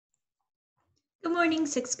Good morning,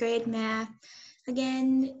 6th grade math.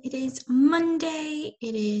 Again, it is Monday,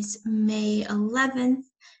 it is May 11th,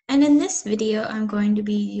 and in this video, I'm going to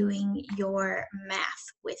be doing your math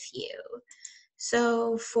with you.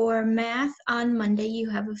 So for math on Monday, you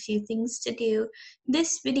have a few things to do.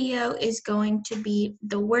 This video is going to be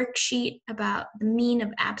the worksheet about the mean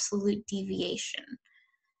of absolute deviation.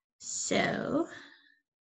 So, I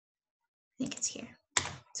think it's here.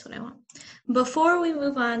 That's what I want. Before we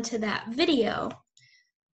move on to that video,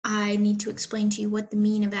 I need to explain to you what the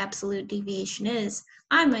mean of absolute deviation is.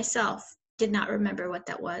 I myself did not remember what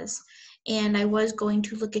that was, and I was going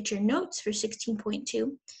to look at your notes for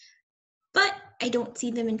 16.2, but I don't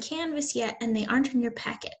see them in Canvas yet, and they aren't in your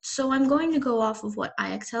packet. So I'm going to go off of what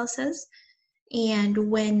IXL says, and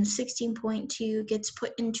when 16.2 gets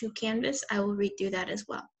put into Canvas, I will read through that as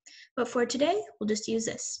well. But for today, we'll just use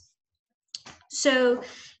this. So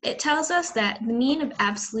it tells us that the mean of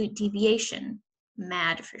absolute deviation,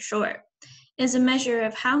 MAD for short, is a measure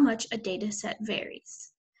of how much a data set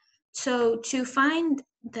varies. So to find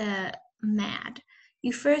the MAD,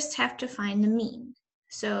 you first have to find the mean.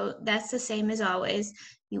 So that's the same as always.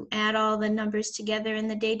 You add all the numbers together in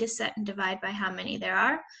the data set and divide by how many there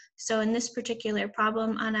are. So in this particular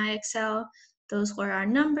problem on IXL, those were our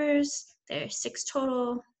numbers. There's 6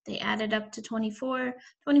 total. They added up to 24.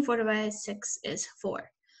 24 divided by 6 is 4.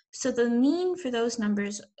 So the mean for those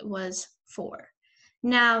numbers was 4.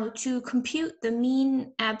 Now, to compute the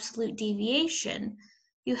mean absolute deviation,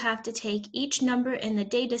 you have to take each number in the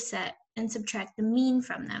data set and subtract the mean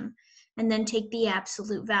from them, and then take the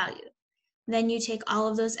absolute value. Then you take all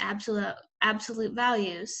of those absolute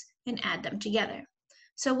values and add them together.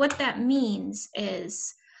 So what that means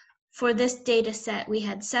is, for this data set, we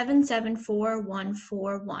had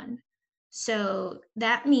 774141. So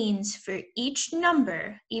that means for each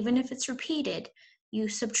number, even if it's repeated, you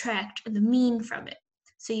subtract the mean from it.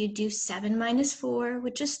 So you do 7 minus 4,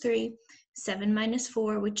 which is 3, 7 minus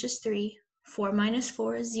 4, which is 3, 4 minus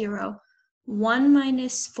 4 is 0, 1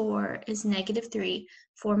 minus 4 is negative 3,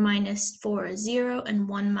 4 minus 4 is 0, and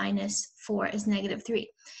 1 minus 4 is negative 3.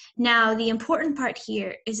 Now, the important part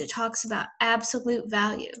here is it talks about absolute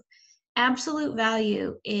value. Absolute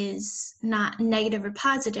value is not negative or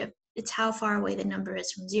positive, it's how far away the number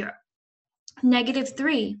is from 0. Negative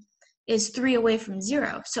 3 is 3 away from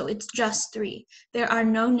 0, so it's just 3. There are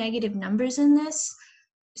no negative numbers in this,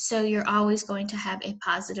 so you're always going to have a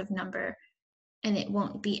positive number, and it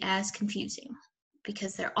won't be as confusing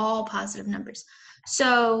because they're all positive numbers.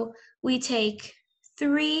 So we take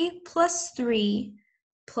 3 plus 3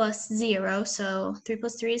 plus 0, so 3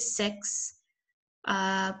 plus 3 is 6,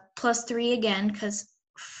 plus 3 again, because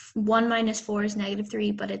 1 minus 4 is negative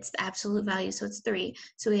 3, but it's the absolute value, so it's 3.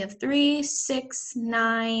 So we have 3, 6,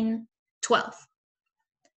 9, 12.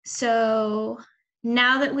 So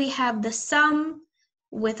now that we have the sum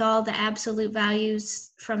with all the absolute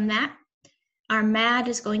values from that, our MAD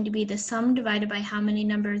is going to be the sum divided by how many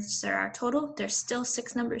numbers there are total. There's still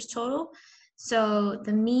 6 numbers total. So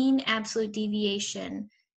the mean absolute deviation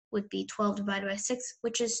would be 12 divided by 6,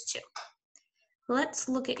 which is 2. Let's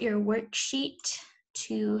look at your worksheet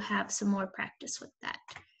to have some more practice with that.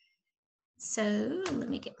 So let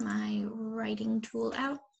me get my writing tool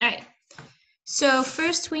out. All right, so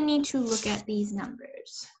first we need to look at these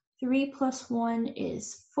numbers. 3 plus 1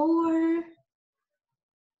 is 4,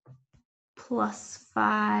 plus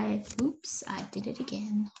 5, oops, I did it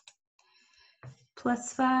again,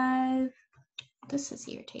 plus 5, this is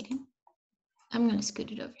irritating. I'm going to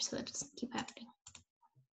scoot it over so that doesn't keep happening.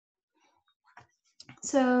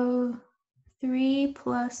 So 3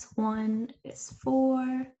 plus 1 is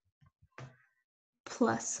 4,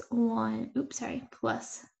 plus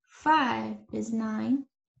 5 is 9,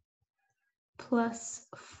 plus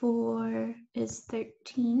 4 is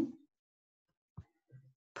 13,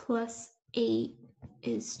 plus 8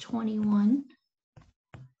 is 21,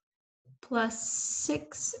 plus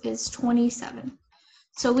 6 is 27.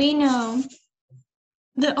 So we know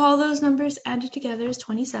that all those numbers added together is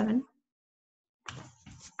 27.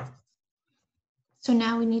 So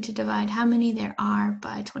now we need to divide how many there are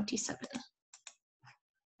by 27.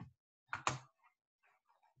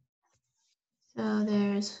 So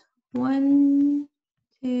there's 1,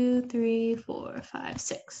 2, 3, 4, 5,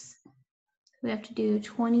 6. We have to do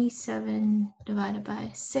 27 divided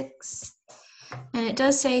by 6. And it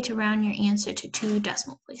does say to round your answer to 2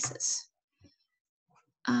 decimal places.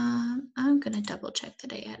 I'm going to double check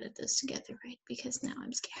that I added this together right, because now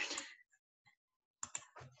I'm scared.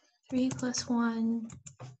 3 plus 1,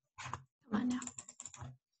 come on now.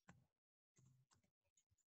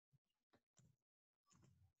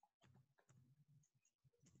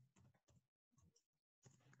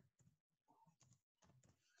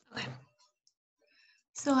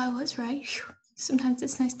 So I was right. Sometimes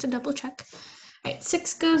it's nice to double check. All right,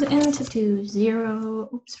 6 goes into 0.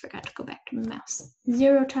 Oops, forgot to go back to my mouse.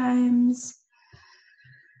 0 times.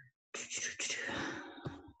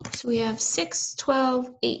 So we have 6,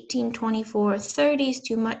 12, 18, 24, 30 is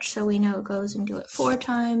too much, so we know it goes and do it 4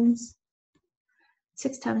 times.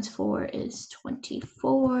 6 times 4 is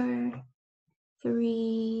 24.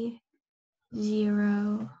 3,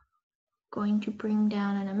 0. Going to bring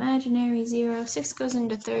down an imaginary 0. 6 goes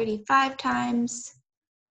into 35 times.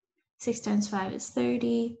 6 times 5 is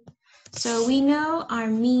 30. So we know our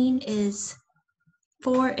mean is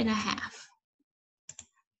 4.5.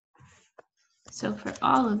 So for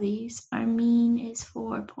all of these, our mean is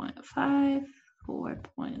 4.5,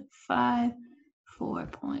 4.5,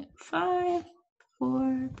 4.5,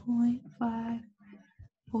 4.5,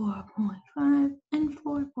 4.5, and 4.5.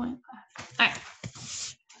 All right.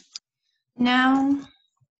 Now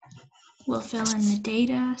we'll fill in the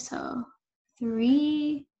data. So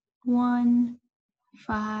 3, 1,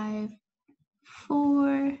 5,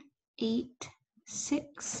 4, 8,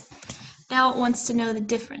 6. Now it wants to know the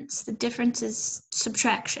difference. The difference is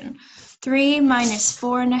subtraction. 3 minus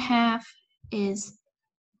 4.5 is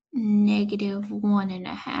negative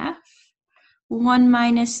 1.5. 1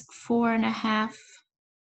 minus 4.5.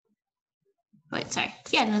 Wait, sorry.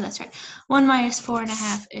 Yeah, no, that's right. 1 minus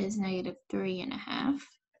 4.5 is negative 3.5.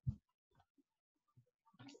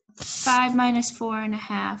 5 minus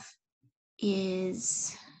 4.5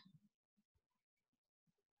 is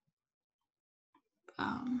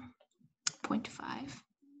 0.5.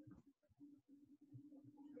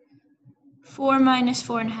 4 minus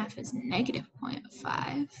 4.5 is negative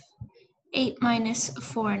 0.5. 8 minus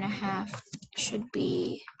 4.5 should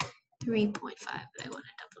be 3.5, but I want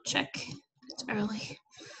to double check. It's early.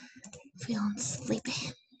 Feeling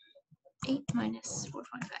sleepy. 8 minus 4.5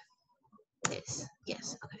 is,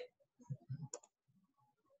 yes, okay.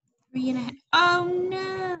 3.5. Oh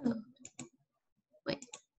no! Wait.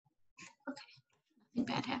 Okay.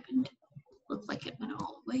 Nothing bad happened. Looked like it went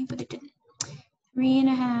all the way, but it didn't.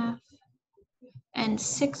 3.5. And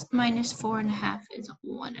 6 minus 4.5 is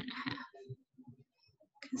 1.5.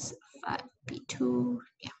 Because 5 be 2.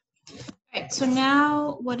 Yeah. All right, so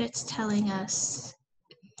now what it's telling us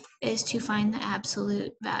is to find the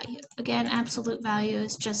absolute value. Again, absolute value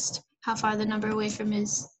is just how far the number away from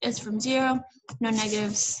is from 0. No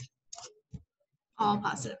negatives, all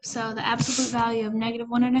positive. So the absolute value of negative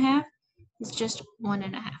 1.5 is just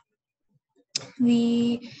 1.5.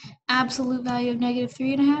 The absolute value of negative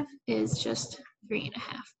 3.5 is just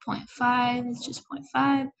 3.5. 0.5 is just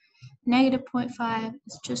 0.5. Negative 0.5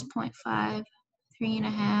 is just 0.5.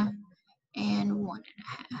 3.5 and 1.5.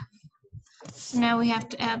 So now we have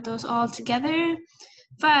to add those all together.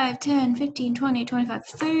 5, 10, 15, 20, 25,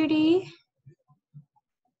 30.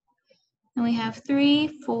 And we have 3,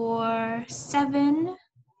 4, 7,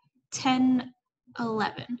 10,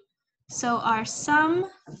 11. So our sum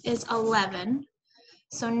is 11.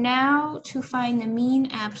 So now to find the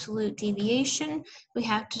mean absolute deviation, we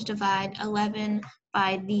have to divide 11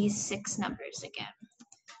 by these 6 numbers again.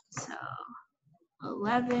 So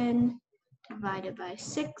 11 divided by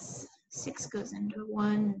 6. 6 goes into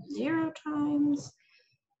 1 0 times.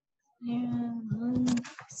 And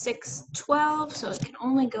 6, 12, so it can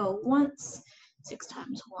only go once. 6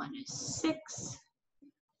 times 1 is 6.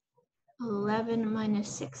 11 minus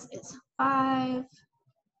 6 is 5.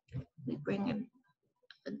 We bring in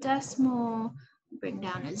a decimal, bring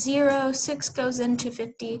down a 0. 6 goes into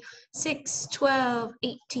 50. 6, 12,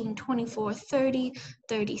 18, 24, 30,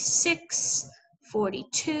 36,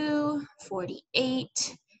 42,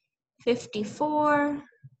 48, 54.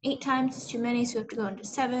 8 times is too many, so we have to go into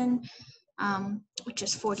 7, which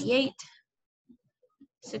is 48.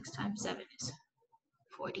 6 times 7 is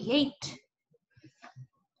 48.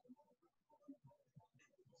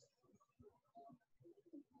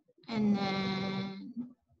 And then,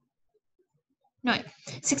 no, wait,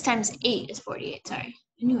 6 times 8 is 48, sorry.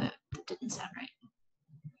 I knew it, that didn't sound right.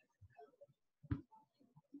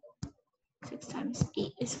 6 times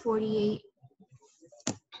 8 is 48.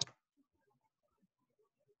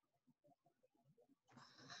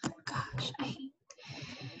 Gosh, I hate.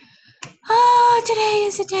 Oh, today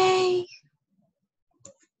is a day.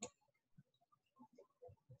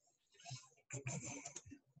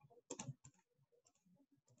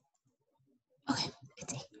 Okay,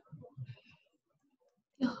 it's 8.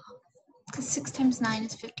 Because 6 times 9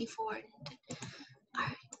 is 54.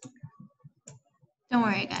 Alright. Don't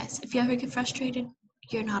worry, guys. If you ever get frustrated,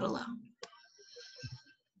 you're not alone.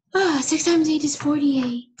 6 times 8 is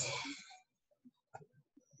 48.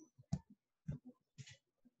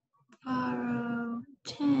 Borrow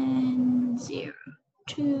 10, 0,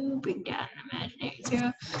 2, bring down an imaginary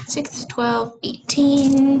 0, 6, 12,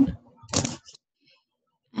 18,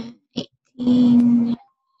 18,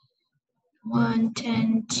 1,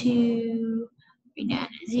 10, 2, bring down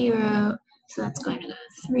a 0, so that's going to go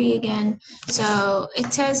 3 again. So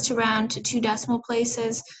it says to round to 2 decimal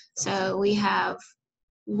places, so we have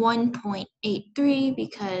 1.83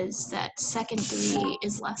 because that second 3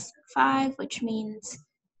 is less than 5, which means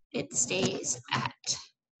it stays at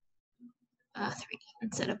 3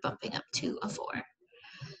 instead of bumping up to a 4.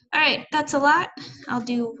 All right, that's a lot. I'll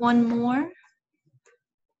do one more.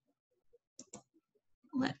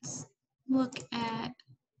 Let's look at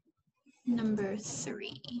number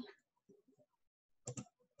 3.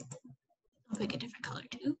 I'll pick a different color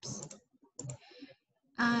too. Oops.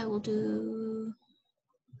 I will do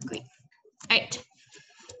green. All right.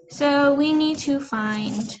 So we need to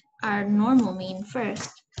find our normal mean first.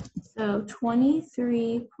 So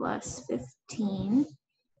 23 plus 15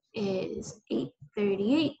 is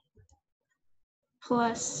 838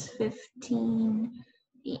 plus 15,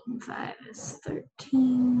 8 and 5 is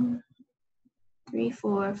 13, 3,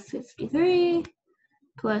 4, 53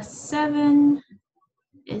 plus 7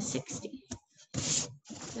 is 60.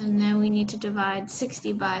 And then we need to divide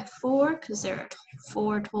 60 by 4 because there are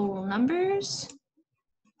 4 total numbers.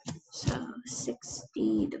 So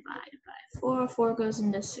 60 divided by 4, 4 goes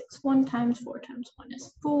into 6 1 times, 4 times 1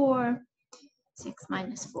 is 4, 6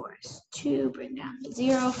 minus 4 is 2, bring down to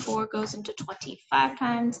 0, 4 goes into 25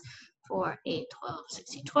 times, 4, 8, 12,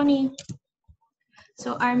 16, 20.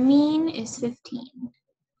 So our mean is 15.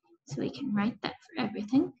 So we can write that for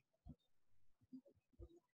everything.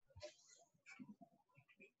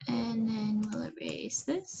 And then we'll erase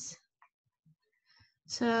this.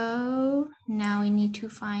 So now we need to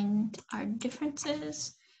find our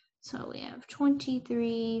differences. So we have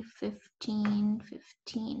 23, 15,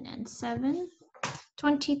 15, and 7.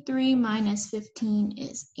 23 minus 15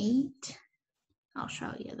 is 8. I'll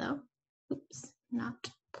show you though. Oops, not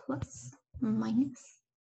plus, minus.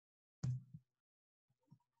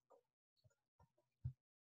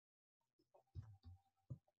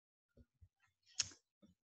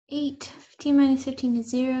 8, 15 minus 15 is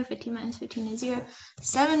 0, 15 minus 15 is 0.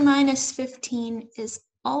 7 minus 15 is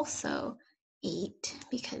also 8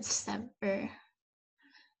 because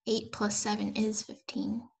 8 plus 7 is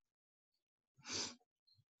 15.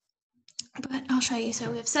 But I'll show you.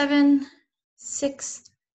 So we have 7,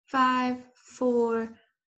 6, 5, 4,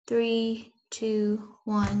 3, 2,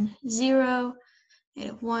 1, 0,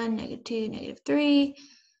 negative 1, negative 2, negative 3,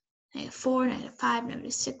 negative 4, negative 5,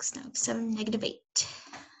 negative 6, negative 7, negative 8.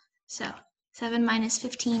 So 7 minus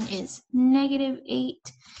 15 is negative 8.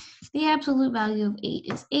 The absolute value of 8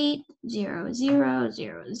 is 8, 0, 0,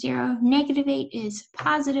 0, 0. Negative 8 is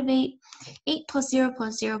positive 8. 8 plus 0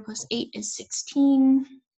 plus 0 plus 8 is 16.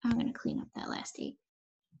 I'm going to clean up that last 8.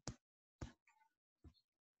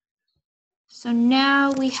 So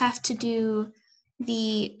now we have to do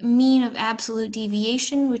the mean of absolute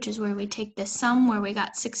deviation, which is where we take the sum where we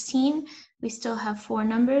got 16. We still have 4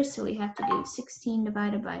 numbers, so we have to do 16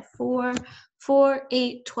 divided by 4. 4,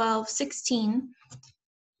 8, 12, 16.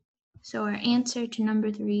 So our answer to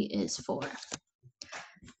number 3 is 4.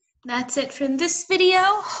 That's it for this video.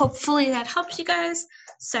 Hopefully that helps you guys.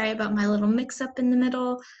 Sorry about my little mix-up in the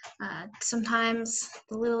middle. Sometimes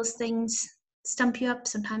the littlest things stump you up,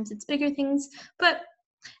 sometimes it's bigger things, but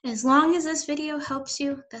as long as this video helps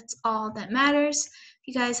you, that's all that matters. If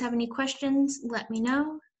you guys have any questions, let me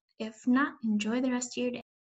know. If not, enjoy the rest of your day.